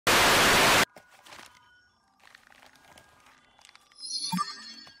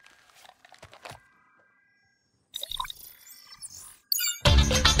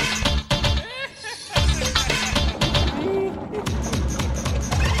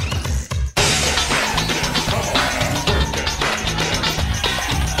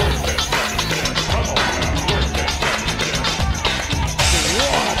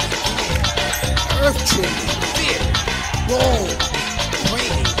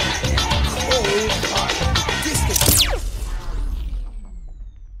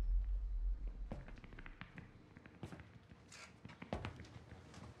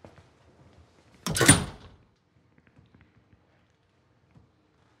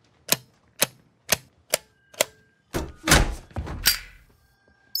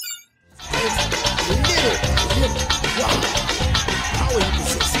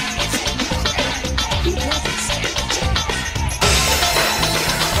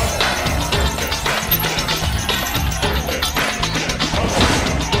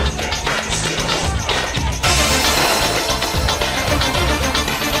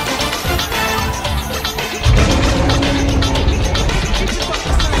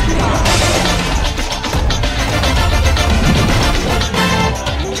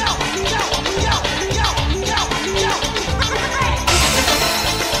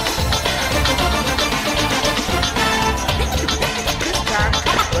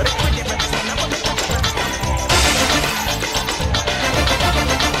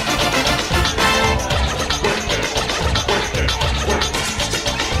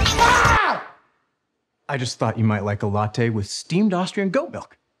I just thought you might like a latte with steamed Austrian goat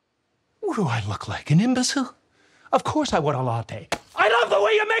milk. What do I look like, an imbecile? Of course I want a latte. I love the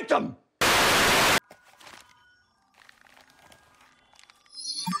way you make them!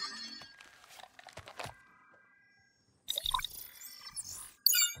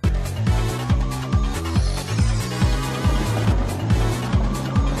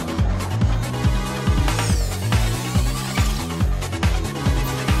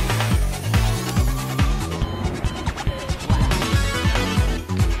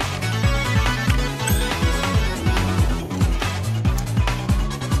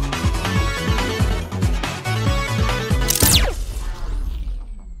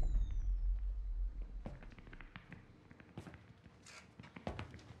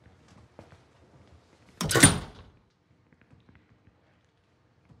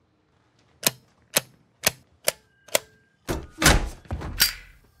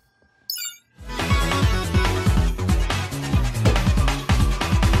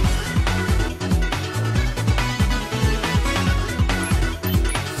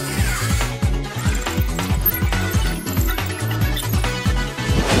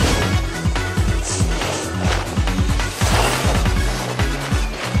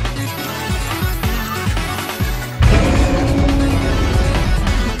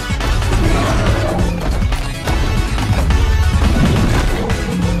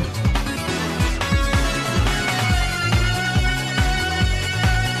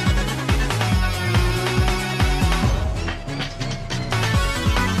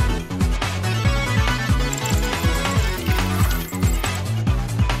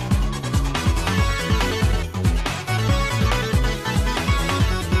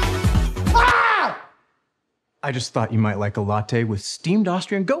 I just thought you might like a latte with steamed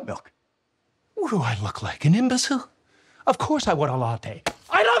Austrian goat milk. What do I look like, an imbecile? Of course I want a latte.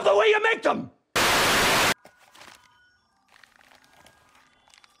 I love the way you make them!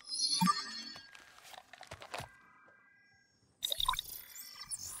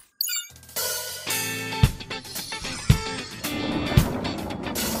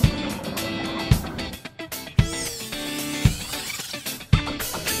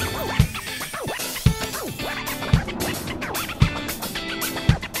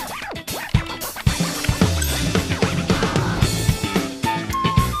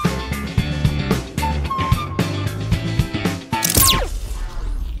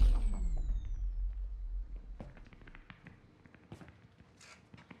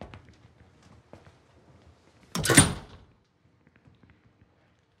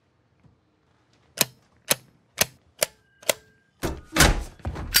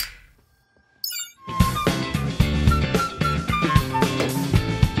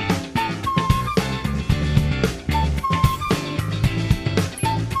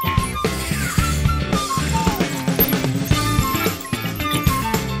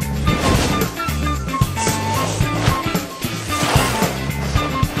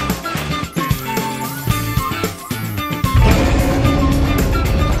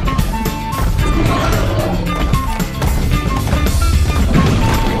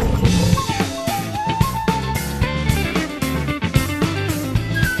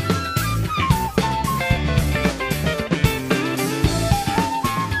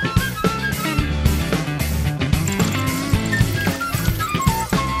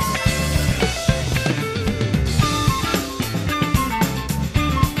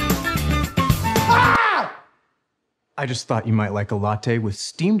 I just thought you might like a latte with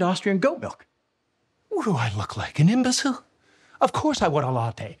steamed Austrian goat milk. What do I look like, an imbecile? Of course I want a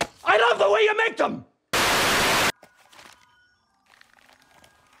latte. I love the way you make them!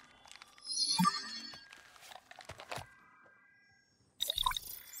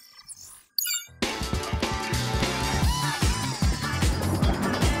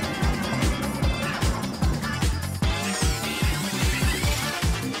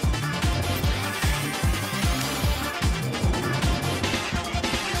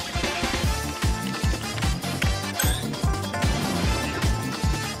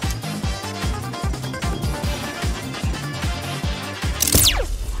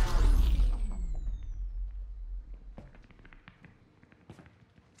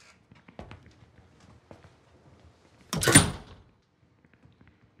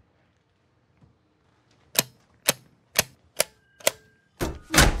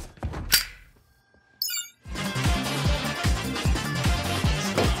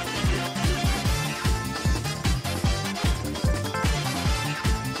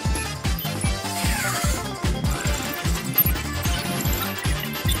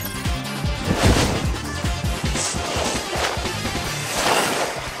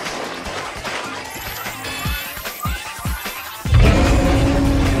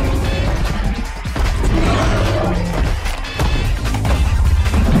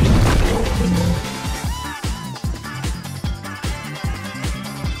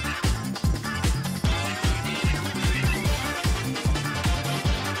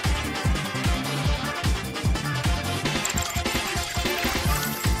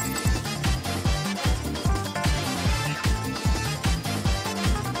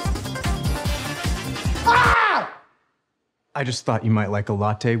 I just thought you might like a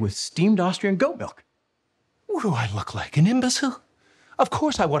latte with steamed Austrian goat milk. What do I look like, an imbecile? Of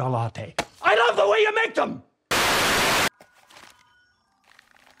course I want a latte. I love the way you make them!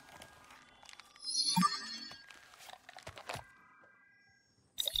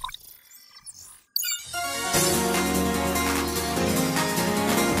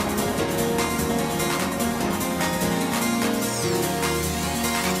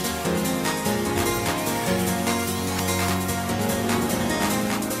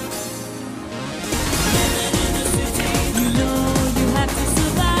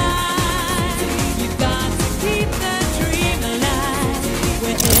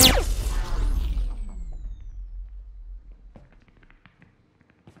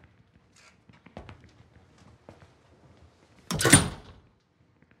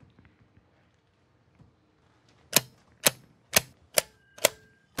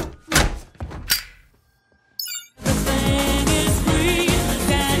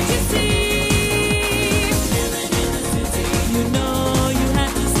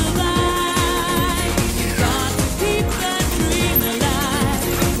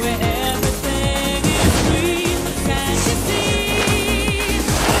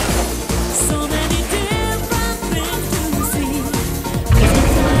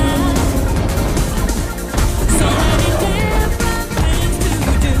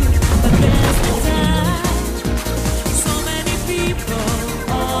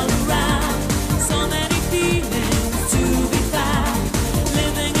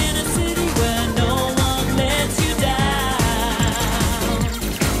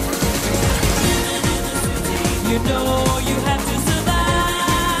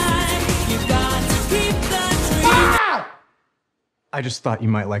 I just thought you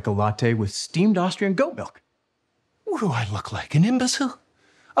might like a latte with steamed Austrian goat milk. What do I look like, an imbecile?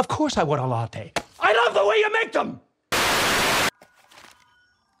 Of course I want a latte. I love the way you make them!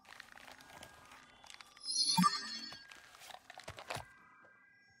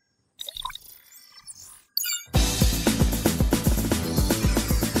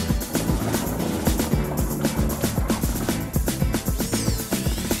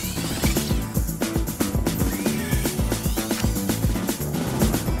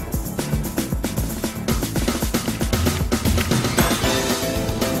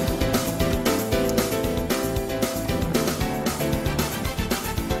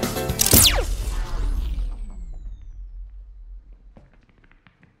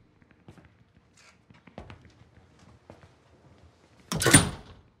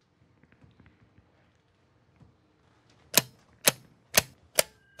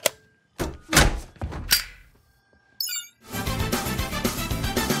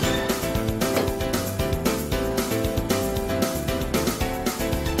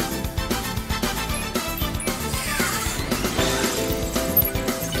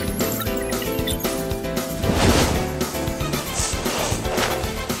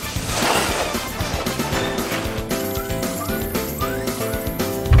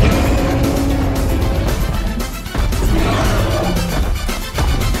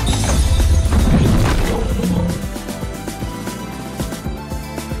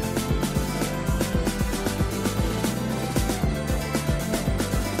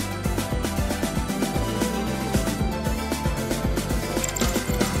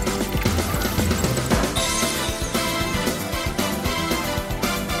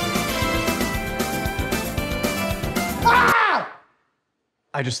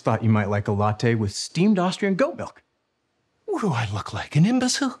 I just thought you might like a latte with steamed Austrian goat milk. What do I look like, an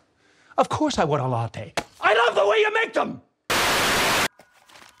imbecile? Of course I want a latte. I love the way you make them!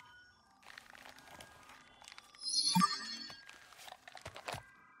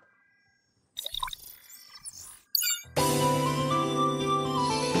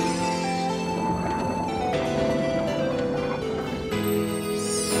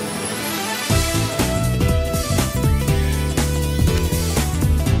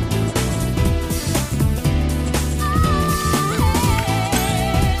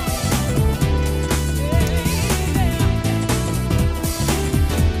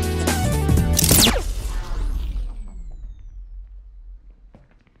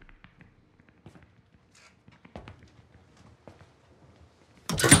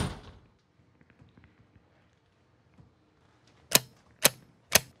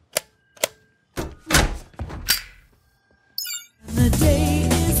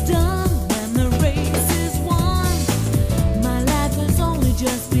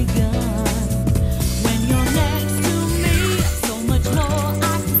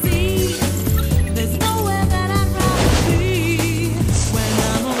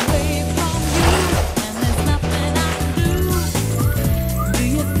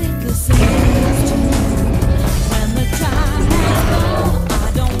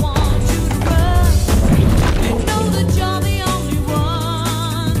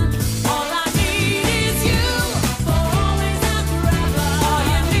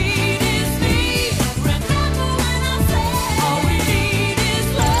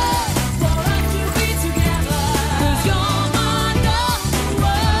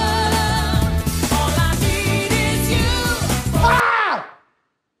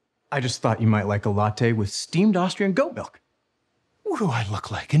 I just thought you might like a latte with steamed Austrian goat milk. What do I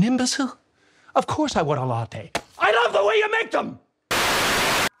look like, an imbecile? Of course I want a latte. I love the way you make them!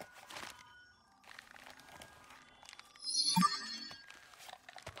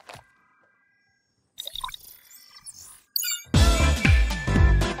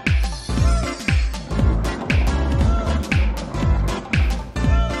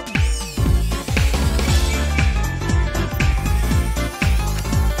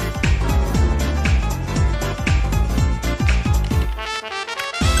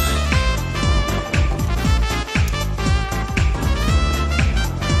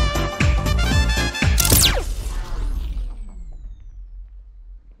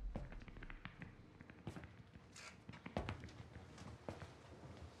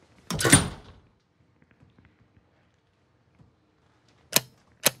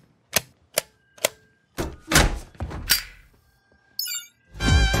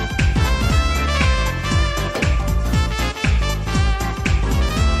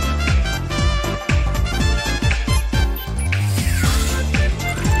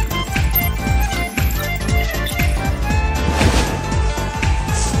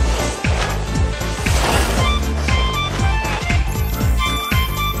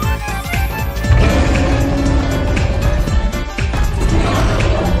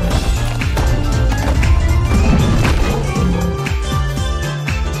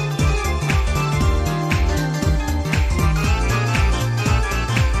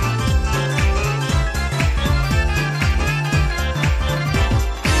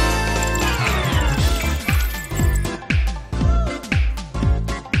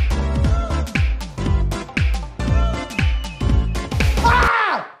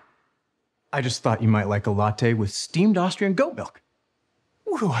 I just thought you might like a latte with steamed Austrian goat milk.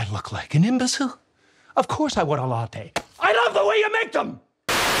 What do I look like, an imbecile? Of course I want a latte. I love the way you make them!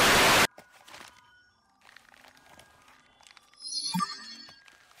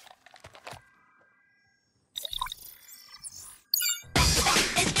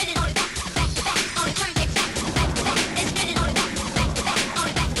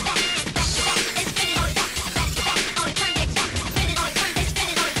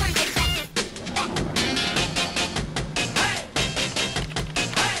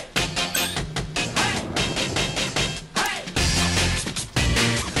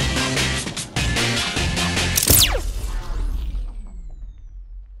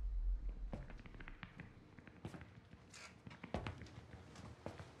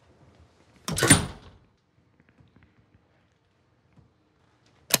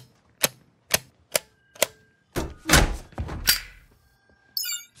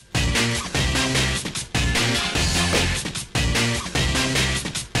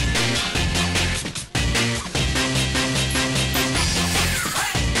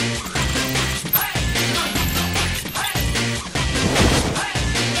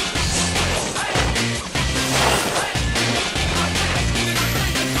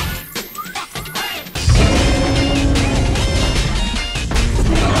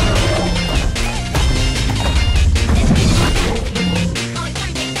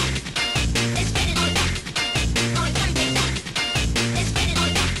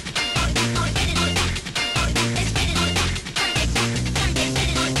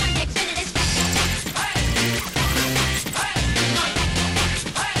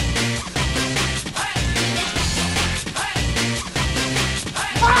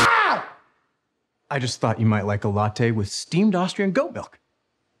 I just thought you might like a latte with steamed Austrian goat milk.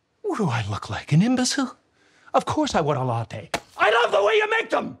 What do I look like, an imbecile? Of course I want a latte. I love the way you make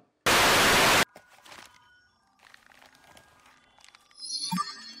them!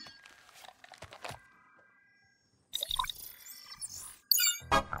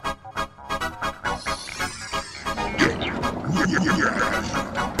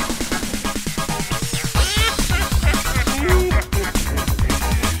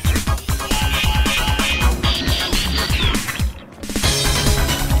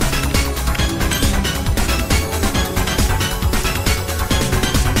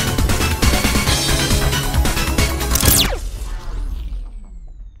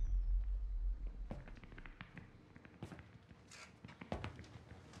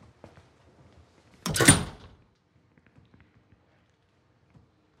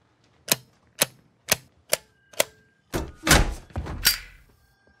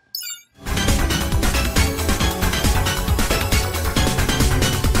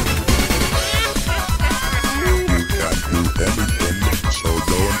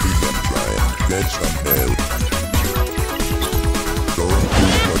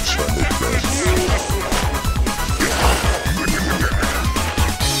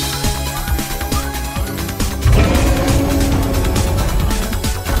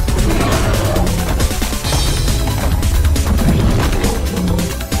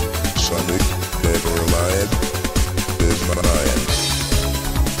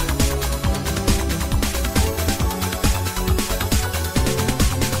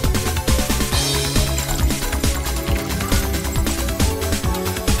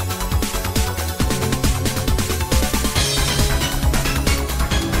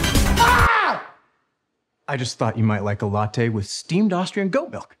 I just thought you might like a latte with steamed Austrian goat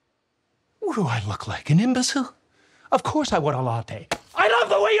milk. What do I look like, an imbecile? Of course I want a latte. I love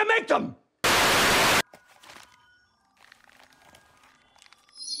the way you make them!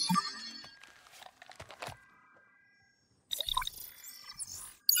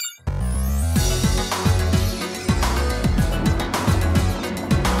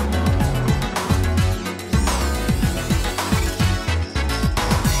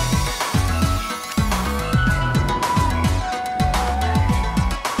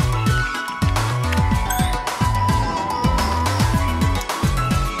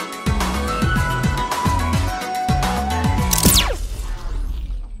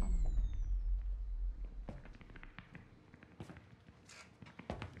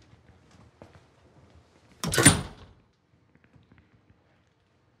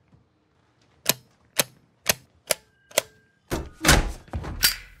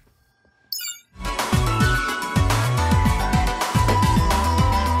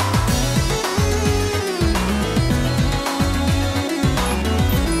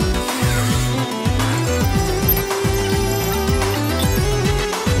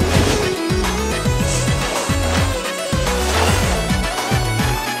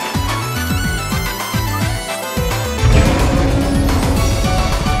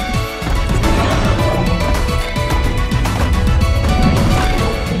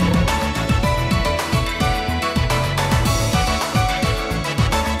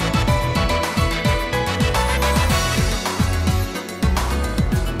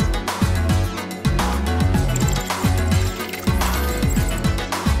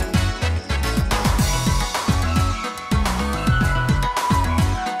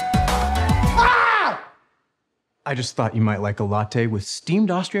 I just thought you might like a latte with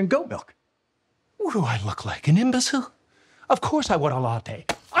steamed Austrian goat milk. What do I look like, an imbecile? Of course I want a latte.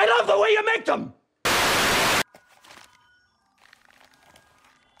 I love the way you make them!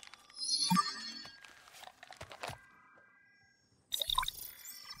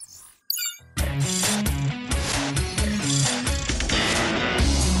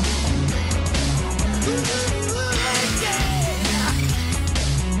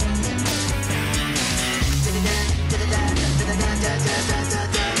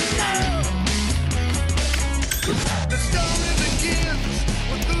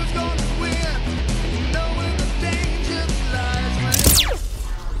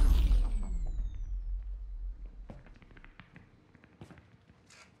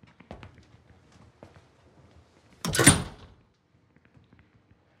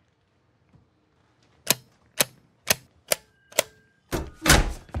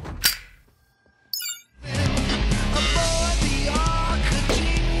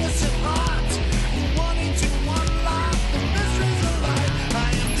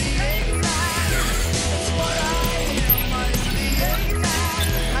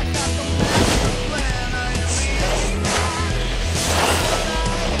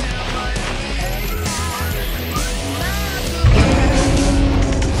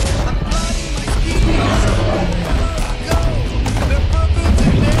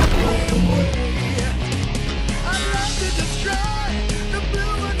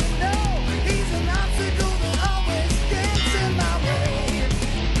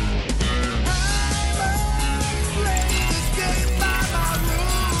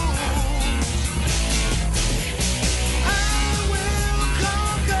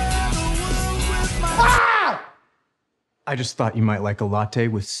 I just thought you might like a latte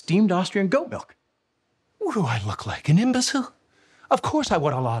with steamed Austrian goat milk. What do I look like, an imbecile? Of course I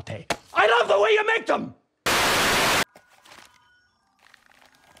want a latte. I love the way you make them!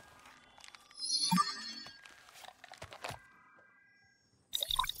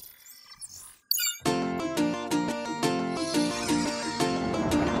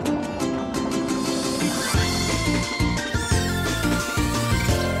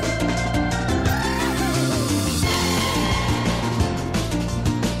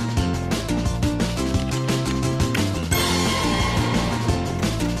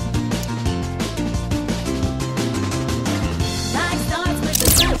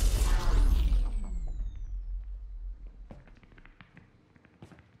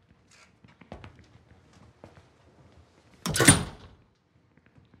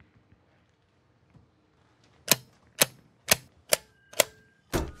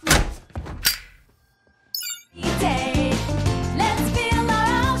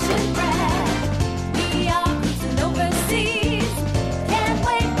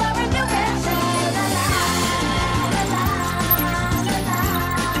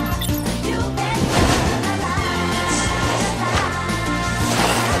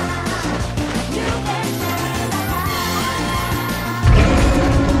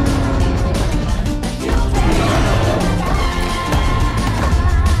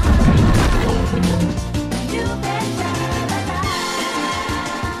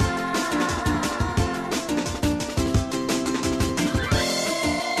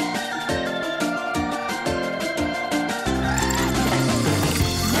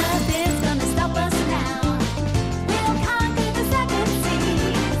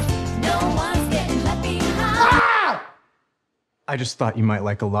 I just thought you might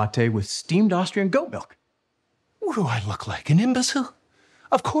like a latte with steamed Austrian goat milk. What do I look like, an imbecile?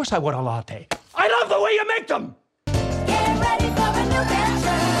 Of course I want a latte. I love the way you make them! Get ready for